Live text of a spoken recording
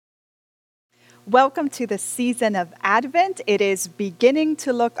Welcome to the season of Advent. It is beginning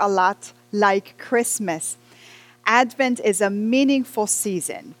to look a lot like Christmas. Advent is a meaningful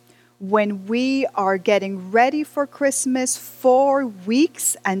season when we are getting ready for Christmas 4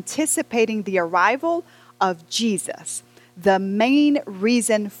 weeks, anticipating the arrival of Jesus, the main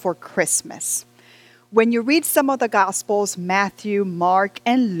reason for Christmas. When you read some of the Gospels, Matthew, Mark,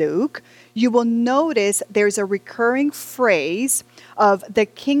 and Luke, you will notice there's a recurring phrase of the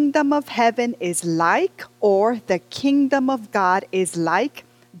kingdom of heaven is like, or the kingdom of God is like, ...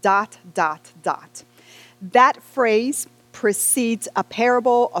 That phrase precedes a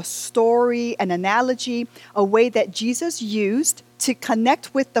parable, a story, an analogy, a way that Jesus used to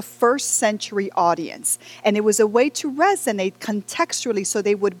connect with the first century audience. And it was a way to resonate contextually so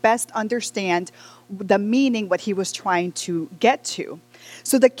they would best understand the meaning, what he was trying to get to.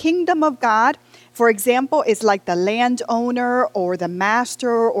 So the kingdom of God, for example, is like the landowner or the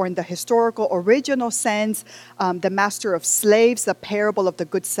master, or in the historical original sense, the master of slaves, the parable of the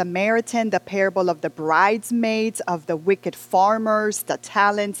Good Samaritan, the parable of the bridesmaids, of the wicked farmers, the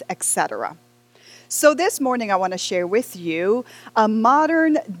talents, etc. So this morning I want to share with you a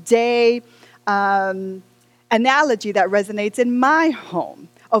modern day analogy that resonates in my home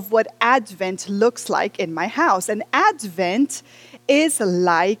of what Advent looks like in my house. And Advent is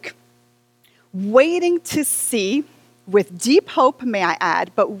like waiting to see, with deep hope, may I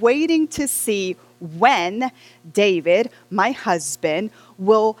add, but waiting to see when David, my husband,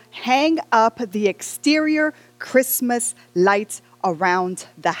 will hang up the exterior Christmas lights around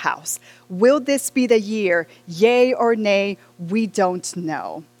the house. Will this be the year? Yay or nay, we don't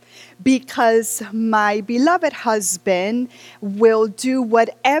know. Because my beloved husband will do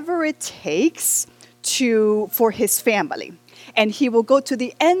whatever it takes for his family. And he will go to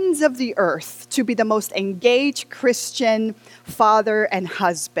the ends of the earth to be the most engaged Christian father and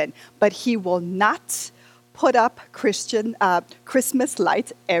husband. But he will not put up Christmas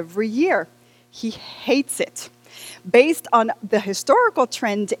lights every year. He hates it. Based on the historical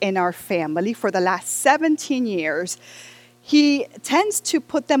trend in our family for the last 17 years, he tends to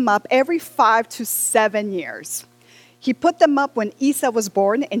put them up every 5 to 7 years. He put them up when Isa was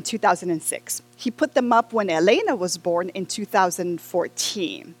born in 2006. He put them up when Elena was born in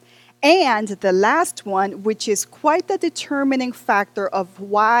 2014. And the last one, which is quite the determining factor of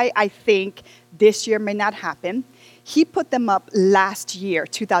why I think this year may not happen, he put them up last year,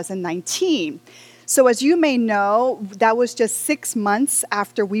 2019. So as you may know, that was just 6 months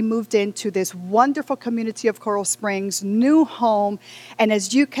after we moved into this wonderful community of Coral Springs, new home. And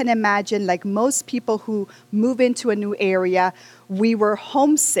as you can imagine, like most people who move into a new area, we were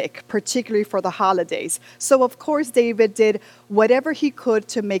homesick, particularly for the holidays. So of course, David did whatever he could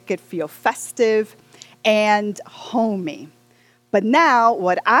to make it feel festive and homey. But now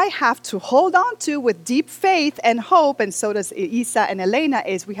what I have to hold on to with deep faith and hope, and so does Isa and Elena,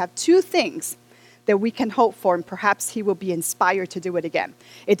 is we have 2 things that we can hope for, and perhaps he will be inspired to do it again.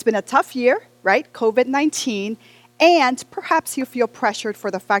 It's been a tough year, right? COVID-19, and perhaps he'll feel pressured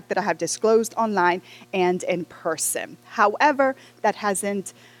for the fact that I have disclosed online and in person. However, that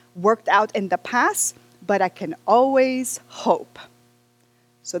hasn't worked out in the past, but I can always hope.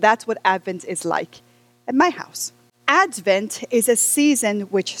 So that's what Advent is like at my house. Advent is a season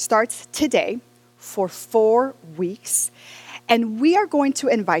which starts today for 4 weeks. And we are going to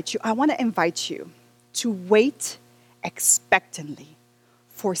I want to invite you to wait expectantly,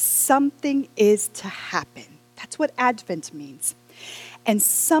 for something is to happen. That's what Advent means. And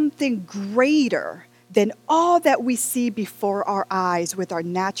something greater than all that we see before our eyes with our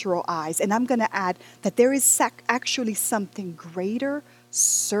natural eyes. And I'm going to add that there is actually something greater,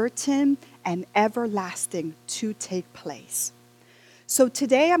 certain, and everlasting to take place. So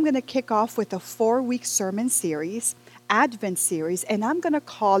today I'm going to kick off with a 4-week sermon series, Advent series, and I'm going to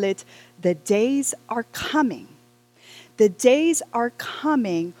call it The Days Are Coming. The days are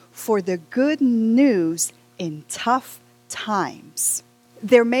coming for the good news in tough times.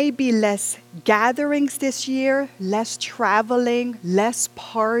 There may be less gatherings this year, less traveling, less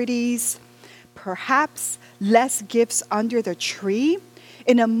parties, perhaps less gifts under the tree.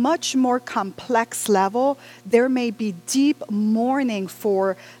 In a much more complex level, there may be deep mourning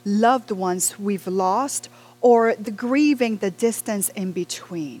for loved ones we've lost, or the grieving the distance in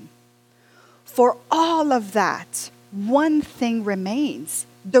between. For all of that, one thing remains,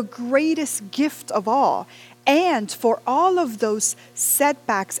 the greatest gift of all. And for all of those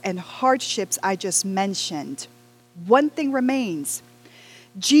setbacks and hardships I just mentioned, one thing remains.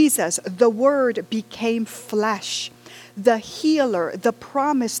 Jesus, the Word, became flesh. The healer, the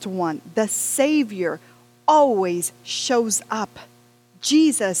promised one, the Savior, always shows up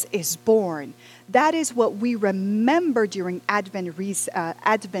Jesus is born. That is what we remember during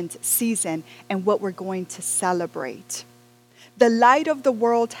Advent season and what we're going to celebrate. The light of the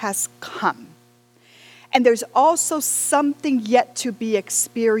world has come. And there's also something yet to be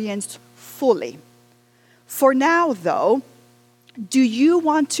experienced fully. For now, though, do you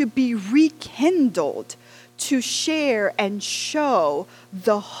want to be rekindled to share and show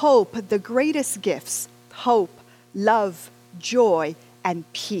the hope, the greatest gifts, hope, love, joy, and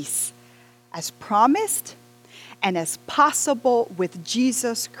peace, as promised and as possible with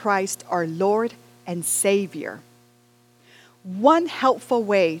Jesus Christ, our Lord and Savior? One helpful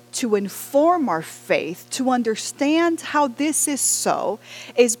way to inform our faith, to understand how this is so,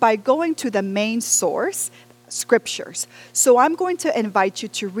 is by going to the main source, Scriptures. So I'm going to invite you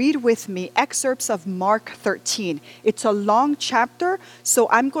to read with me excerpts of Mark 13. It's a long chapter, so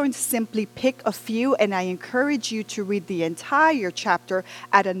I'm going to simply pick a few, and I encourage you to read the entire chapter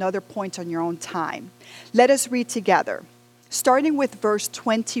at another point on your own time. Let us read together, starting with verse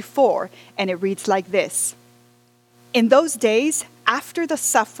 24, and it reads like this. In those days, after the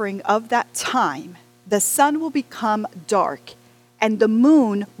suffering of that time, the sun will become dark, and the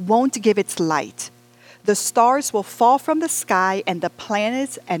moon won't give its light. The stars will fall from the sky, and the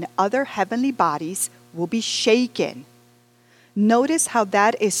planets and other heavenly bodies will be shaken. Notice how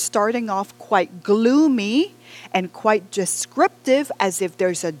that is starting off quite gloomy and quite descriptive, as if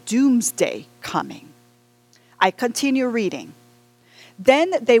there's a doomsday coming. I continue reading.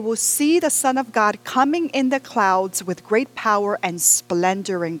 Then they will see the Son of God coming in the clouds with great power and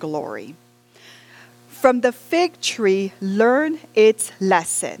splendor and glory. From the fig tree, learn its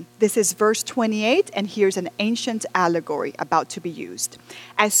lesson. This is verse 28, and here's an ancient allegory about to be used.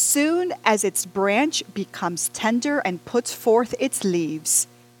 As soon as its branch becomes tender and puts forth its leaves,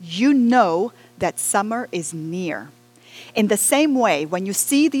 you know that summer is near. In the same way, when you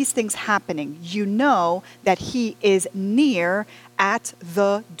see these things happening, you know that he is near at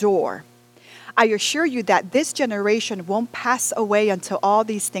the door. I assure you that this generation won't pass away until all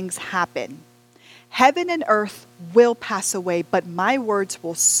these things happen. Heaven and earth will pass away, but my words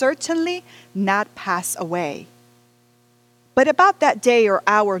will certainly not pass away. But about that day or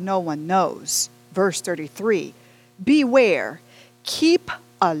hour no one knows. Verse 33, beware, keep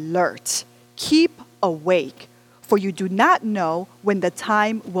alert, keep awake, for you do not know when the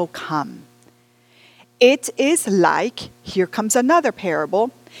time will come. It is like, here comes another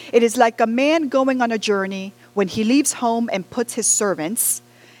parable, it is like a man going on a journey when he leaves home and puts his servants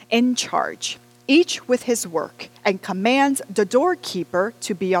in charge, each with his work, and commands the doorkeeper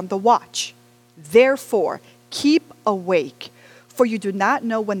to be on the watch. Therefore, keep awake, for you do not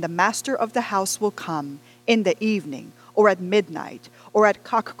know when the master of the house will come, in the evening, or at midnight, or at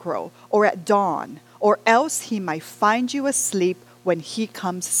cockcrow, or at dawn, or else he might find you asleep when he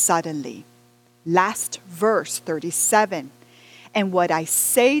comes suddenly. Last verse, 37. And what I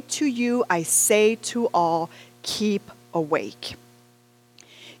say to you, I say to all, keep awake.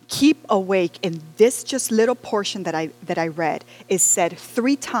 Keep awake in this just little portion that I read is said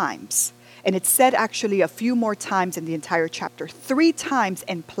 3 times. And it's said actually a few more times in the entire chapter. 3 times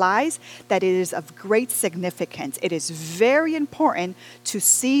implies that it is of great significance. It is very important to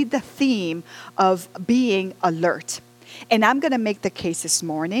see the theme of being alert. And I'm going to make the case this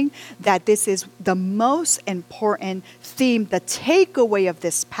morning that this is the most important theme. The takeaway of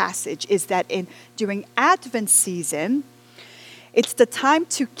this passage is that during Advent season, it's the time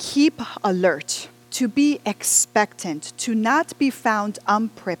to keep alert, to be expectant, to not be found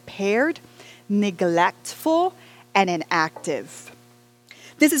unprepared, neglectful, and inactive.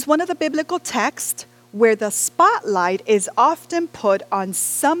 This is one of the biblical texts where the spotlight is often put on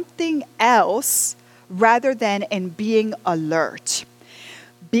something else rather than in being alert.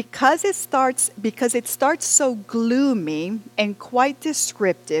 Because it starts so gloomy and quite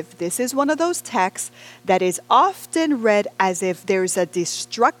descriptive, this is one of those texts that is often read as if there's a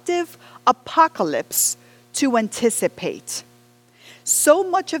destructive apocalypse to anticipate. So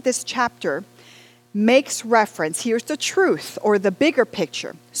much of this chapter makes reference, here's the truth or the bigger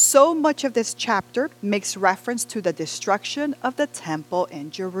picture. So much of this chapter makes reference to the destruction of the temple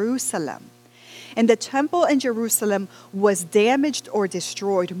in Jerusalem. And the temple in Jerusalem was damaged or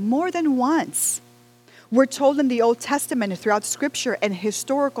destroyed more than once. We're told in the Old Testament and throughout Scripture and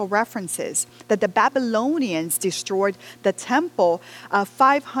historical references that the Babylonians destroyed the temple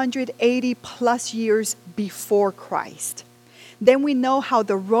 580 plus years before Christ. Then we know how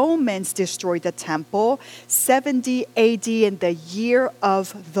the Romans destroyed the temple 70 AD in the year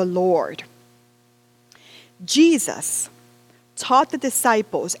of the Lord. Jesus taught the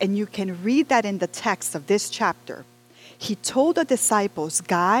disciples, and you can read that in the text of this chapter. He told the disciples,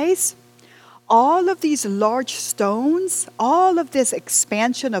 guys, all of these large stones, all of this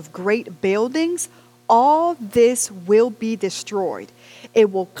expansion of great buildings, all this will be destroyed.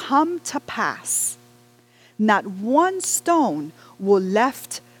 It will come to pass. Not one stone will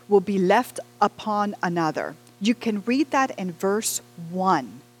be left upon another. You can read that in verse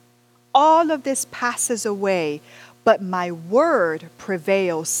 1. All of this passes away, but my word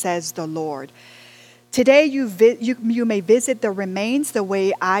prevails, says the Lord. Today you may visit the remains the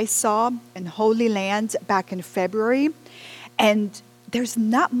way I saw in Holy Land back in February, and there's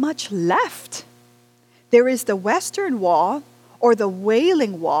not much left. There is the Western Wall, or the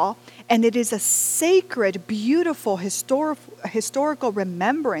Wailing Wall, and it is a sacred, beautiful, historical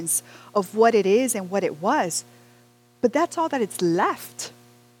remembrance of what it is and what it was. But that's all that it's left.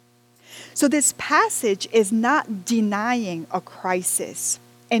 So this passage is not denying a crisis.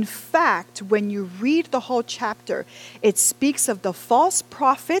 In fact, when you read the whole chapter, it speaks of the false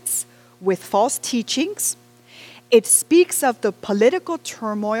prophets with false teachings. It speaks of the political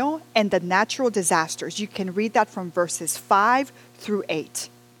turmoil and the natural disasters. You can read that from verses 5 through 8.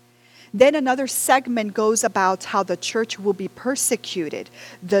 Then another segment goes about how the church will be persecuted,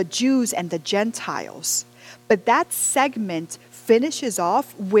 the Jews and the Gentiles. But that segment finishes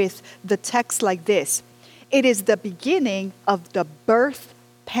off with the text like this. It is the beginning of the birth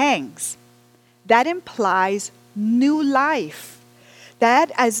pangs. That implies new life.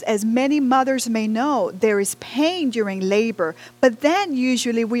 That, as many mothers may know, there is pain during labor, but then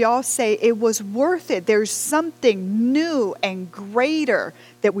usually we all say it was worth it. There's something new and greater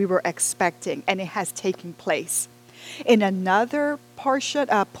that we were expecting, and it has taken place. In another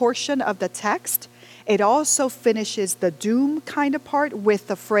portion of the text, it also finishes the doom kind of part with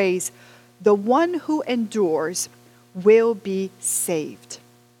the phrase, the one who endures will be saved.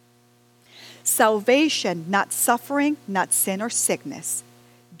 Salvation, not suffering, not sin or sickness,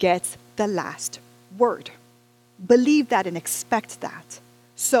 gets the last word. Believe that and expect that.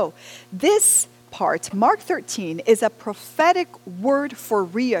 So this part, Mark 13, is a prophetic word for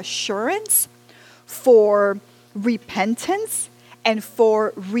reassurance, for repentance, and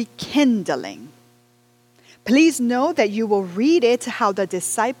for rekindling. Please know that you will read it how the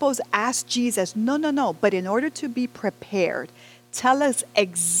disciples asked Jesus, no, but in order to be prepared, tell us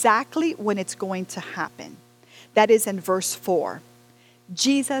exactly when it's going to happen. That is in verse 4.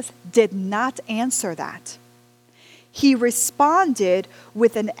 Jesus did not answer that. He responded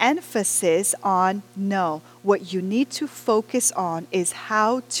with an emphasis on no. What you need to focus on is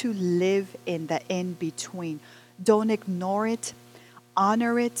how to live in the in-between. Don't ignore it.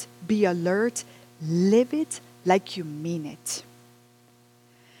 Honor it. Be alert. Live it like you mean it.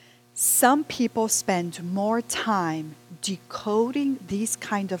 Some people spend more time decoding these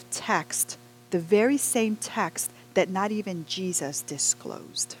kind of text, the very same text that not even Jesus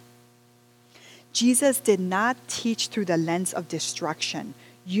disclosed. Jesus did not teach through the lens of destruction.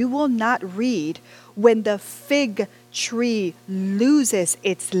 You will not read, when the fig tree loses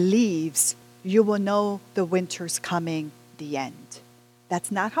its leaves, you will know the winter's coming, the end.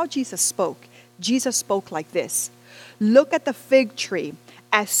 That's not how Jesus spoke. Jesus spoke like this. Look at the fig tree.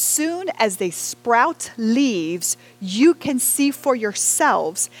 As soon as they sprout leaves, you can see for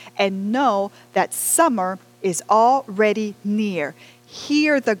yourselves and know that summer is already near.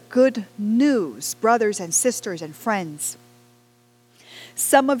 Hear the good news, brothers and sisters and friends.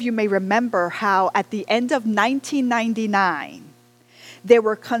 Some of you may remember how at the end of 1999, there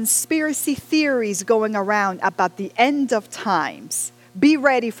were conspiracy theories going around about the end of times. Be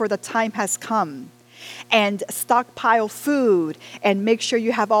ready, for the time has come. And stockpile food and make sure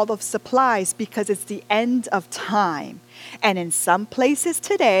you have all the supplies because it's the end of time. And in some places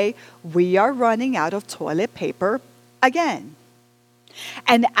today, we are running out of toilet paper again.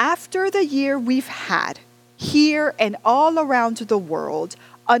 And after the year we've had here and all around the world,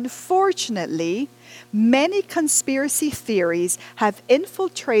 unfortunately, many conspiracy theories have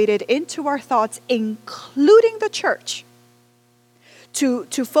infiltrated into our thoughts, including the church,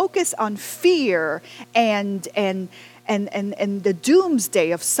 to focus on fear and the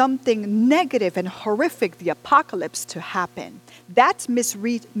doomsday of something negative and horrific, the apocalypse, to happen. That's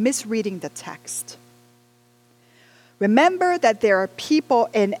misreading the text. Remember that there are people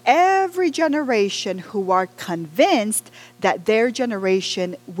in every generation who are convinced that their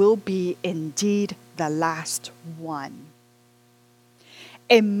generation will be indeed the last one.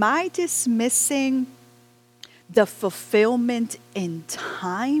 Am I dismissing the fulfillment in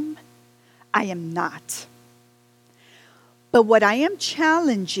time? I am not. But what I am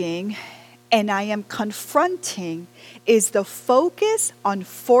challenging and I am confronting is the focus on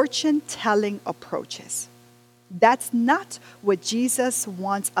fortune-telling approaches. That's not what Jesus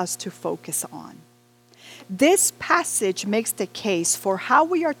wants us to focus on. This passage makes the case for how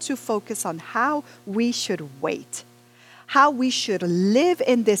we are to focus on how we should wait, how we should live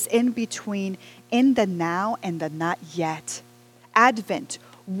in this in between, in the now and the not yet. Advent,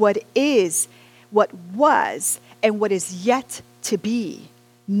 what is, what was, and what is yet to be,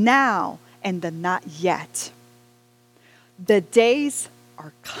 now and the not yet. The days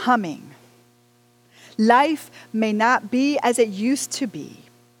are coming. Life may not be as it used to be.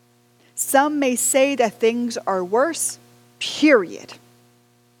 Some may say that things are worse, period.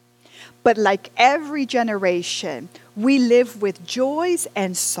 But like every generation, we live with joys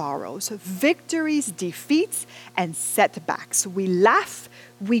and sorrows, victories, defeats, and setbacks. We laugh,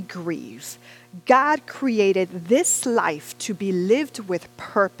 we grieve. God created this life to be lived with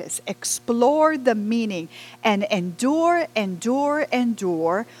purpose, explore the meaning, and endure,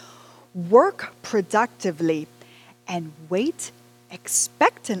 work productively, and wait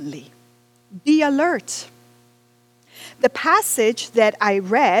expectantly. Be alert. The passage that I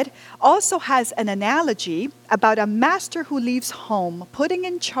read also has an analogy about a master who leaves home, putting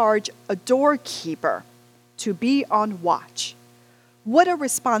in charge a doorkeeper to be on watch. What a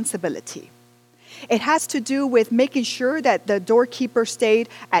responsibility. It has to do with making sure that the doorkeeper stayed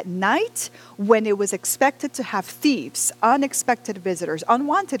at night when it was expected to have thieves, unexpected visitors,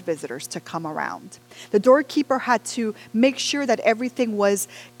 unwanted visitors to come around. The doorkeeper had to make sure that everything was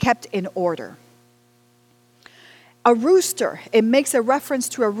kept in order. A rooster, it makes a reference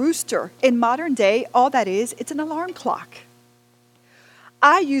to a rooster. In modern day, all that is, it's an alarm clock.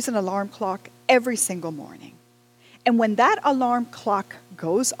 I use an alarm clock every single morning. And when that alarm clock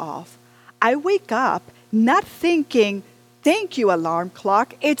goes off, I wake up not thinking, thank you, alarm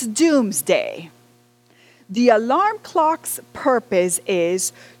clock, it's doomsday. The alarm clock's purpose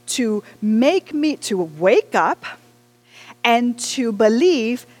is to make me to wake up and to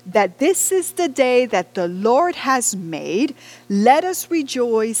believe that this is the day that the Lord has made. Let us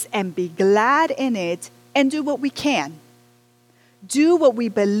rejoice and be glad in it and do what we can. Do what we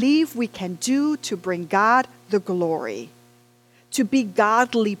believe we can do to bring God the glory, to be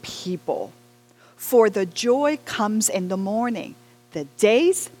godly people. For the joy comes in the morning. The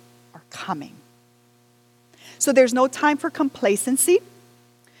days are coming. So there's no time for complacency.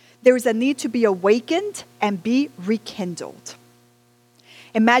 There is a need to be awakened and be rekindled.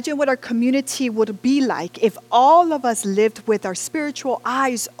 Imagine what our community would be like if all of us lived with our spiritual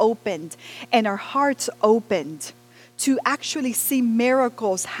eyes opened and our hearts opened to actually see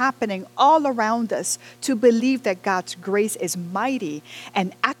miracles happening all around us, to believe that God's grace is mighty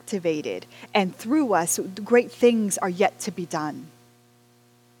and activated, and through us, great things are yet to be done.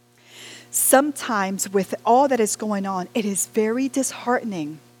 Sometimes with all that is going on, it is very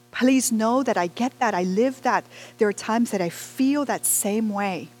disheartening. Please know that I get that. I live that. There are times that I feel that same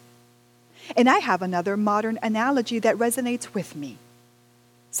way. And I have another modern analogy that resonates with me.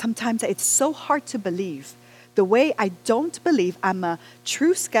 Sometimes it's so hard to believe. The way I don't believe, I'm a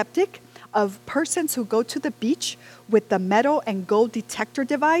true skeptic of persons who go to the beach with the metal and gold detector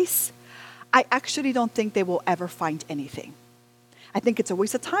device. I actually don't think they will ever find anything. I think it's a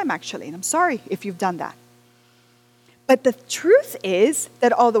waste of time, actually, and I'm sorry if you've done that. But the truth is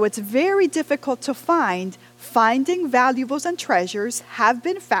that although it's very difficult to find, finding valuables and treasures have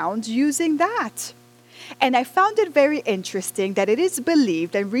been found using that. And I found it very interesting that it is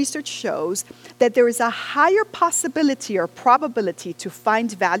believed, and research shows, that there is a higher possibility or probability to find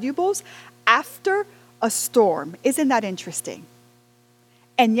valuables after a storm. Isn't that interesting?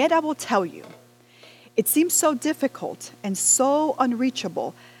 And yet I will tell you, it seems so difficult and so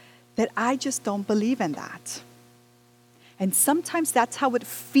unreachable that I just don't believe in that. And sometimes that's how it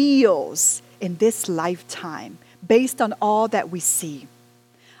feels in this lifetime, based on all that we see.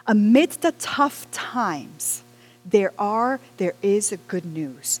 Amidst the tough times, there is a good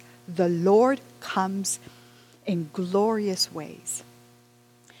news. The Lord comes in glorious ways.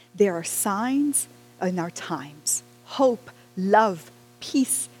 There are signs in our times: hope, love,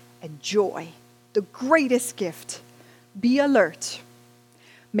 peace, and joy. The greatest gift. Be alert.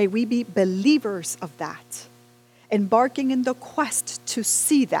 May we be believers of that, embarking in the quest to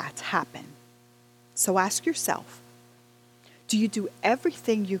see that happen. So ask yourself, do you do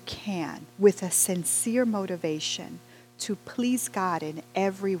everything you can with a sincere motivation to please God in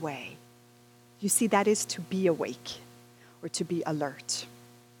every way? You see, that is to be awake or to be alert.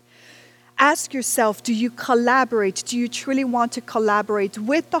 Ask yourself, do you collaborate? Do you truly want to collaborate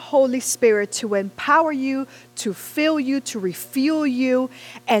with the Holy Spirit to empower you, to fill you, to refuel you,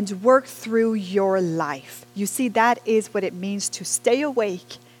 and work through your life? You see, that is what it means to stay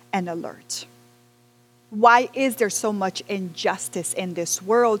awake and alert. Why is there so much injustice in this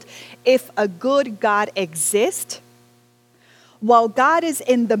world? If a good God exists, while God is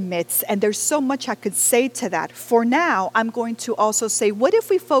in the midst, and there's so much I could say to that, for now, I'm going to also say, what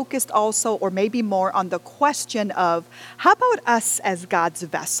if we focused also, or maybe more, on the question of, how about us as God's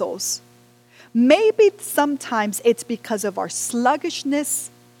vessels? Maybe sometimes it's because of our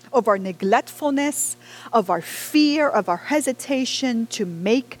sluggishness, of our neglectfulness, of our fear, of our hesitation to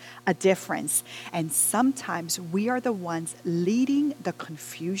make a difference. And sometimes we are the ones leading the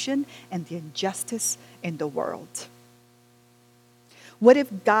confusion and the injustice in the world. What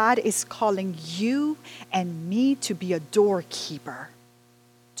if God is calling you and me to be a doorkeeper,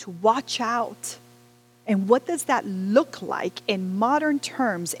 to watch out? And what does that look like in modern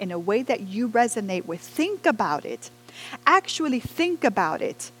terms in a way that you resonate with? Think about it. Actually think about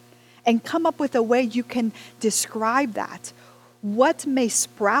it and come up with a way you can describe that. What may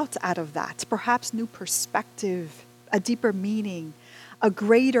sprout out of that? Perhaps new perspective, a deeper meaning, a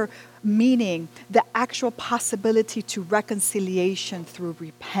greater meaning, the actual possibility to reconciliation through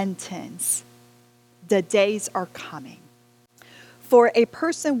repentance. The days are coming. For a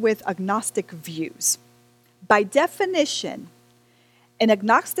person with agnostic views, by definition, an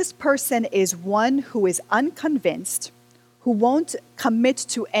agnostic person is one who is unconvinced, who won't commit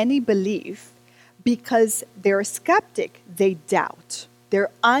to any belief because they're a skeptic, they doubt,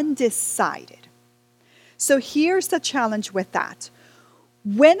 they're undecided. So here's the challenge with that.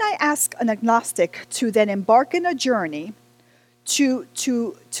 When I ask an agnostic to then embark in a journey to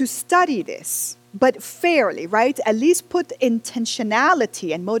study this, but fairly, right? At least put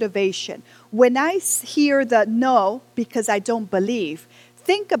intentionality and motivation. When I hear the no, because I don't believe,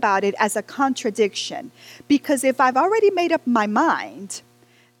 think about it as a contradiction. Because if I've already made up my mind,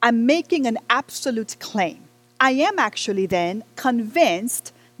 I'm making an absolute claim. I am actually then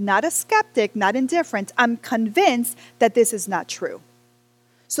convinced, not a skeptic, not indifferent, I'm convinced that this is not true.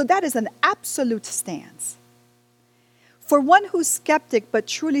 So that is an absolute stance. For one who's skeptic but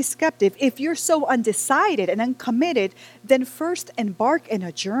truly skeptic, if you're so undecided and uncommitted, then first embark in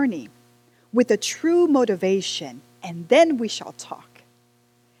a journey with a true motivation, and then we shall talk.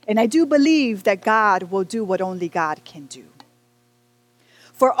 And I do believe that God will do what only God can do.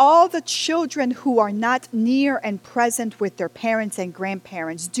 For all the children who are not near and present with their parents and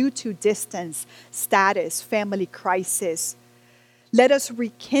grandparents due to distance, status, family crisis, let us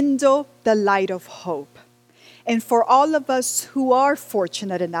rekindle the light of hope. And for all of us who are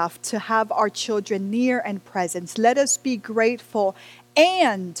fortunate enough to have our children near and present, let us be grateful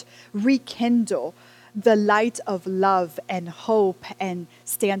and rekindle the light of love and hope and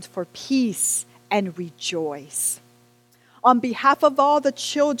stand for peace and rejoice. On behalf of all the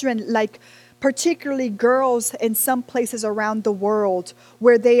children, like particularly girls in some places around the world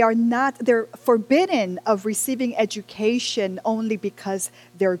where they're forbidden of receiving education only because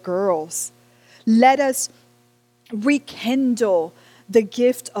they're girls. Let us rekindle the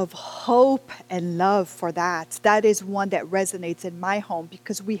gift of hope and love for that. That is one that resonates in my home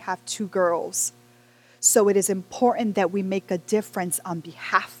because we have 2 girls. So it is important that we make a difference on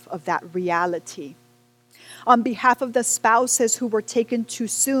behalf of that reality. On behalf of the spouses who were taken too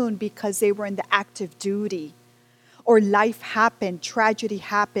soon because they were in the active duty, or life happened, tragedy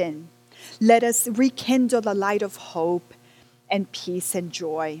happened, let us rekindle the light of hope and peace and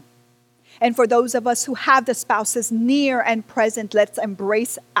joy. And for those of us who have the spouses near and present, let's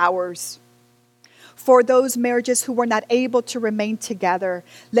embrace ours. For those marriages who were not able to remain together,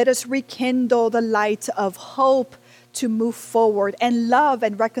 let us rekindle the light of hope to move forward, and love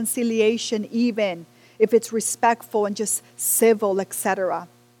and reconciliation, even if it's respectful and just civil, etc.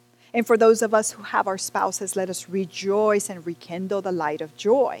 And for those of us who have our spouses, let us rejoice and rekindle the light of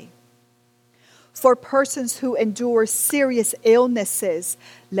joy. For persons who endure serious illnesses,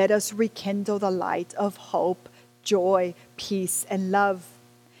 let us rekindle the light of hope, joy, peace, and love.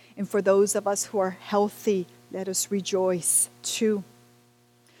 And for those of us who are healthy, let us rejoice too.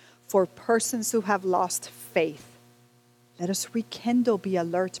 For persons who have lost faith, let us rekindle, be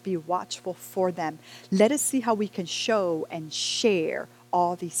alert, be watchful for them. Let us see how we can show and share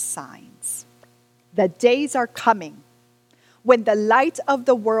all these signs. The days are coming when the light of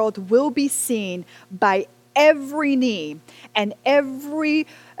the world will be seen by every knee, and every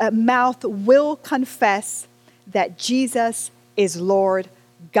mouth will confess that Jesus is Lord,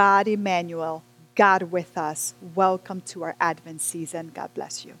 God Emmanuel, God with us. Welcome to our Advent season. God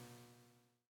bless you.